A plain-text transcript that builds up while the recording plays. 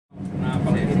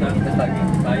Está aquí,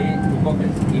 está ahí, tú coges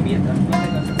y mientras tú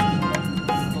tengas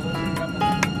todo ese campo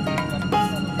en la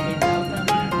otra vía,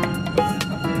 lo puedes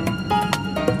hacer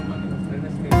de tal forma que los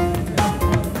trenes que vienen de la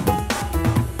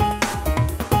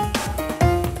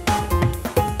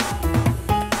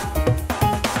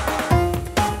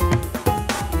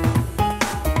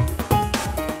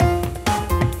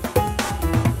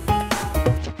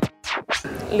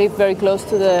live very close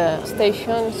to the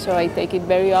station, so I take it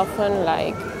very often,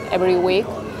 like every week.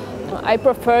 I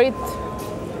prefer it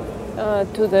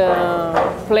to the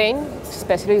plane,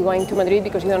 especially going to Madrid,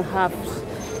 because you don't have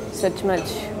such much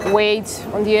wait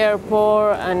on the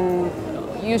airport, and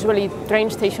usually train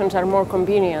stations are more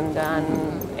convenient than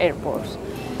airports.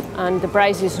 And the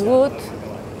price is good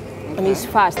and it's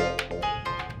fast.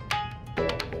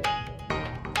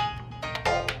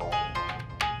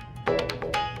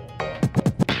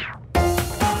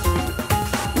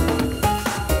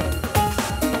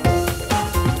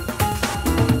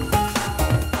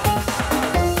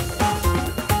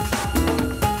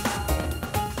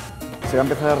 Se va a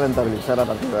empezar a rentabilizar a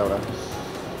partir de ahora.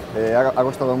 Ha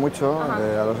costado mucho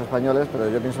a los españoles, pero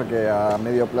yo pienso que a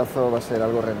medio plazo va a ser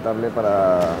algo rentable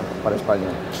para España.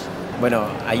 Bueno,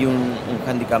 hay un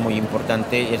hándicap muy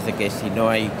importante, es de que si no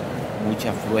hay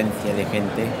mucha afluencia de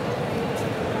gente,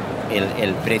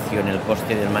 el precio en el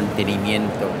coste del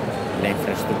mantenimiento de la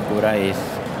infraestructura es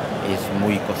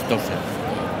muy costosa.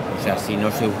 O sea, si no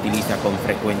se utiliza con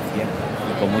frecuencia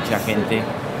y con mucha gente,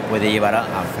 puede llevar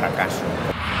a fracaso.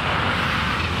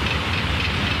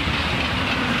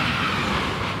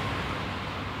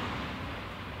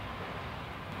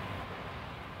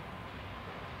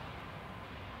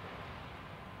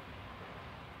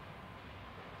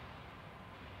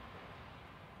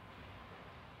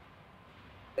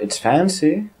 It's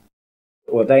fancy.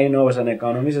 What I know as an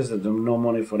economist is that there's no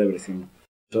money for everything.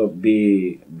 So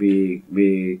be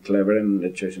clever in the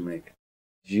choice you make.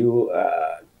 You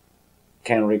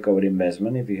can recover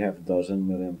investment if you have dozen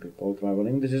million people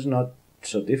traveling. This is not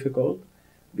so difficult.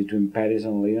 Between Paris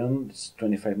and Lyon, it's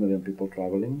 25 million people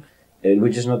traveling,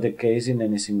 which is not the case in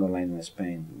any single line in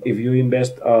Spain. If you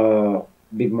invest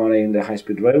big money in the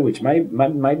high-speed rail, which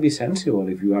might be sensible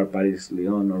if you are Paris,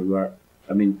 Lyon, or you are,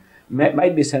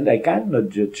 might be sent. I cannot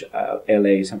judge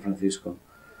LA, San Francisco.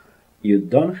 You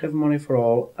don't have money for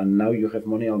all, and now you have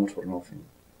money almost for nothing.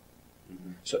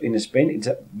 Mm-hmm. So in Spain, it's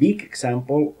a big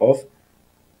example of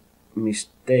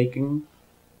mistaken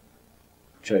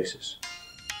choices.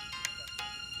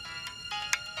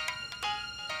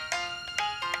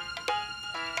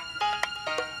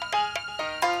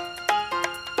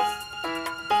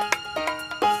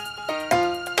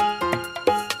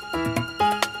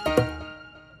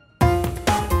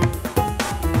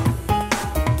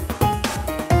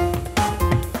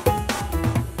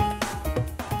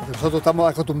 Nosotros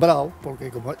estamos acostumbrados,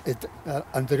 porque como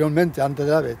anteriormente, antes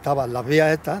de AVE, estaban las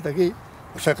vías estas de aquí,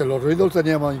 o sea que los ruidos los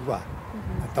teníamos igual.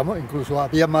 Incluso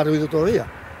había más ruido todavía,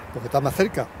 porque está más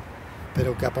cerca.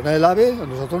 Pero que a poner el AVE, a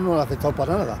nosotros no nos ha afectado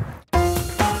para nada.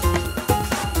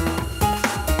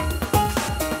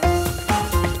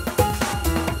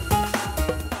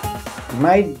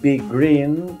 Might be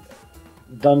green,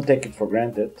 don't take it for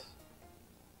granted.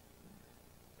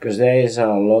 Because there is a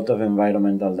lot of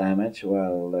environmental damage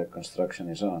while the construction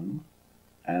is on.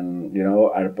 And, you know,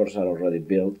 airports are already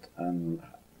built, and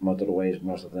motorways,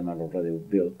 most of them are already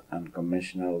built, and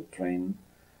conventional train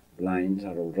lines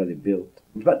are already built.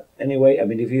 But anyway,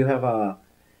 if you have a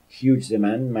huge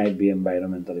demand, might be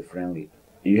environmentally friendly.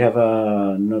 You have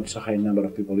a not so high number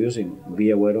of people using, be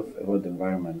aware of about the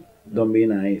environment. Don't be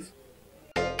naive.